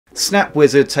Snap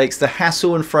Wizard takes the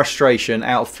hassle and frustration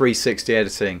out of 360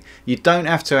 editing. You don't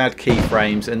have to add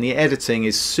keyframes and the editing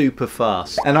is super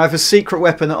fast. And I have a secret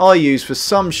weapon that I use for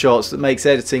some shots that makes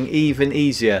editing even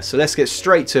easier. So let's get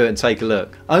straight to it and take a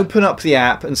look. Open up the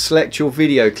app and select your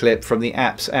video clip from the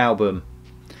app's album.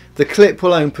 The clip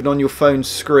will open on your phone's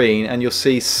screen and you'll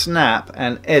see Snap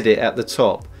and Edit at the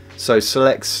top. So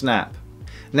select Snap.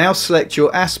 Now select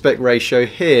your aspect ratio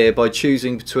here by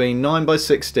choosing between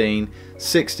 9:16,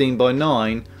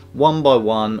 16:9,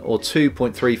 1:1 or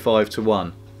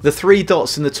 2.35:1. The three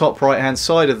dots in the top right hand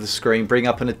side of the screen bring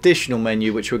up an additional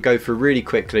menu which we'll go through really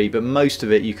quickly, but most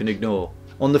of it you can ignore.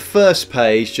 On the first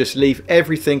page, just leave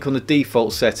everything on the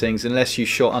default settings unless you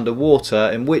shot underwater,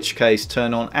 in which case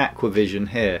turn on Aquavision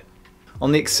here.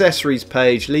 On the accessories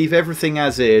page, leave everything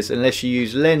as is unless you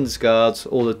use lens guards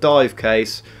or the dive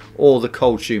case or the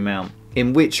cold shoe mount,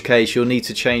 in which case you'll need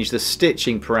to change the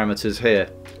stitching parameters here.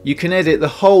 You can edit the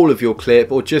whole of your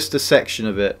clip or just a section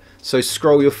of it, so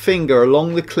scroll your finger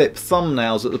along the clip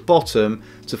thumbnails at the bottom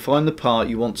to find the part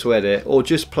you want to edit, or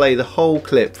just play the whole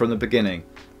clip from the beginning.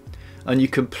 And you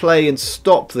can play and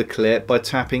stop the clip by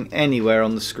tapping anywhere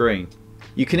on the screen.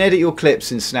 You can edit your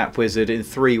clips in Snap Wizard in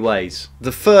three ways.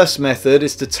 The first method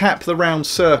is to tap the round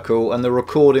circle and the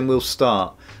recording will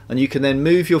start, and you can then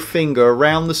move your finger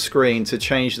around the screen to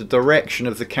change the direction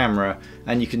of the camera,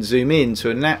 and you can zoom in to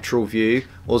a natural view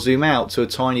or zoom out to a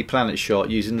tiny planet shot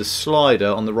using the slider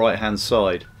on the right hand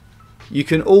side. You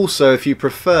can also, if you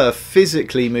prefer,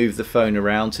 physically move the phone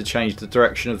around to change the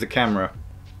direction of the camera.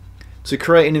 To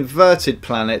create an inverted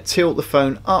planet, tilt the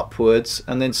phone upwards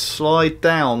and then slide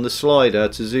down the slider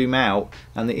to zoom out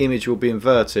and the image will be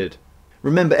inverted.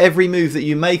 Remember, every move that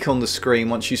you make on the screen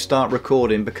once you start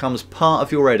recording becomes part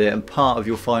of your edit and part of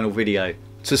your final video.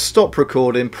 To stop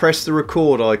recording, press the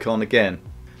record icon again.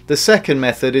 The second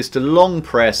method is to long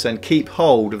press and keep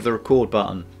hold of the record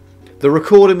button. The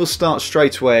recording will start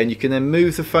straight away and you can then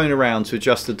move the phone around to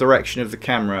adjust the direction of the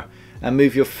camera, and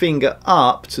move your finger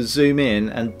up to zoom in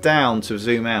and down to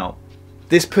zoom out.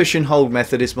 This push and hold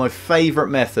method is my favourite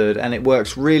method and it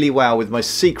works really well with my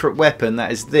secret weapon,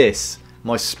 that is this,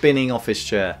 my spinning office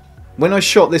chair. When I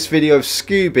shot this video of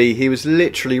Scooby, he was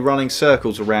literally running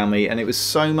circles around me and it was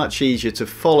so much easier to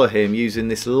follow him using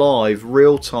this live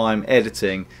real-time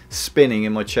editing spinning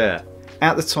in my chair.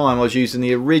 At the time I was using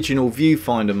the original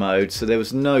viewfinder mode, so there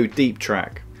was no deep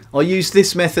track. I used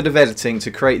this method of editing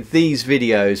to create these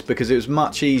videos because it was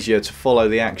much easier to follow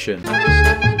the action.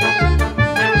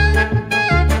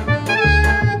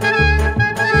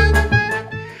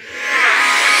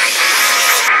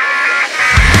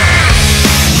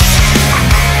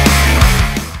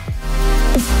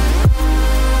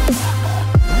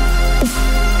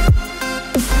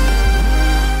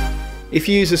 If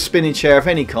you use a spinning chair of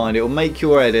any kind, it will make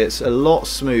your edits a lot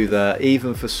smoother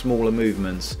even for smaller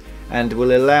movements, and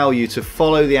will allow you to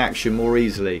follow the action more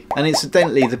easily. And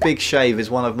incidentally, the big shave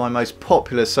is one of my most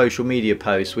popular social media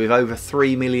posts with over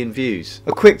 3 million views.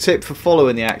 A quick tip for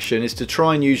following the action is to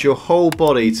try and use your whole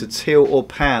body to tilt or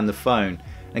pan the phone,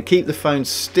 and keep the phone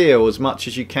still as much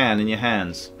as you can in your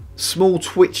hands. Small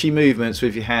twitchy movements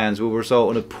with your hands will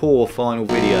result in a poor final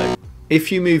video.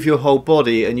 If you move your whole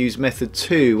body and use method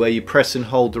 2 where you press and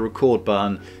hold the record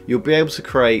button, you'll be able to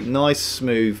create nice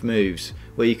smooth moves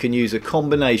where you can use a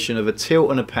combination of a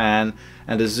tilt and a pan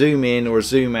and a zoom in or a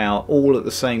zoom out all at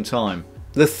the same time.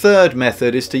 The third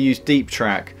method is to use deep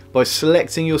track by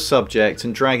selecting your subject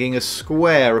and dragging a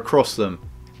square across them.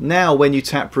 Now when you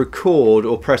tap record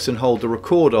or press and hold the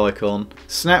record icon,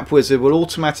 Snap Wizard will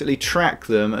automatically track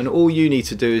them, and all you need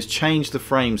to do is change the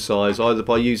frame size either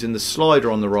by using the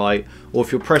slider on the right, or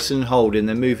if you're pressing and holding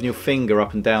then moving your finger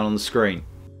up and down on the screen.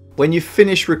 When you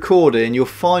finish recording, your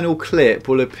final clip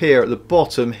will appear at the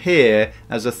bottom here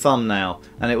as a thumbnail,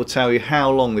 and it will tell you how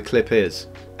long the clip is.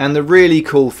 And the really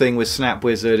cool thing with Snap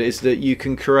Wizard is that you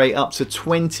can create up to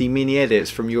 20 mini edits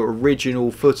from your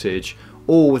original footage,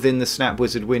 all within the Snap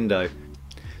Wizard window.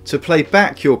 To play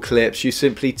back your clips, you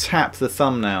simply tap the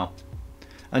thumbnail,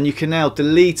 and you can now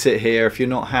delete it here if you're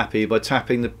not happy by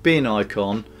tapping the bin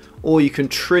icon, or you can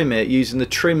trim it using the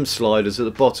trim sliders at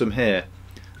the bottom here,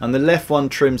 and the left one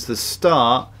trims the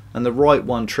start and the right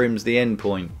one trims the end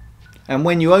point. And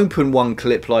when you open one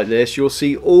clip like this, you'll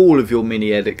see all of your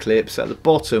mini edit clips at the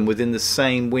bottom within the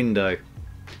same window,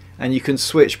 and you can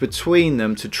switch between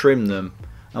them to trim them,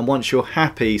 and once you're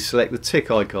happy, select the tick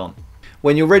icon.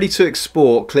 When you're ready to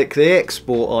export, click the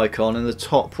export icon in the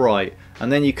top right,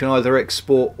 and then you can either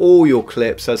export all your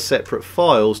clips as separate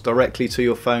files directly to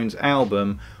your phone's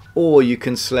album, or you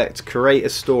can select create a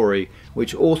story,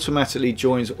 which automatically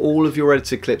joins all of your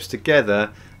edited clips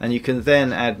together and you can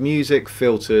then add music,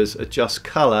 filters, adjust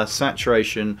colour,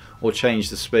 saturation, or change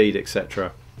the speed,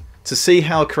 etc. To see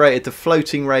how I created the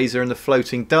floating razor and the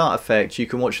floating dart effect, you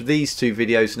can watch these two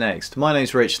videos next. My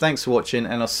name's Rich, thanks for watching,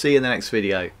 and I'll see you in the next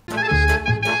video.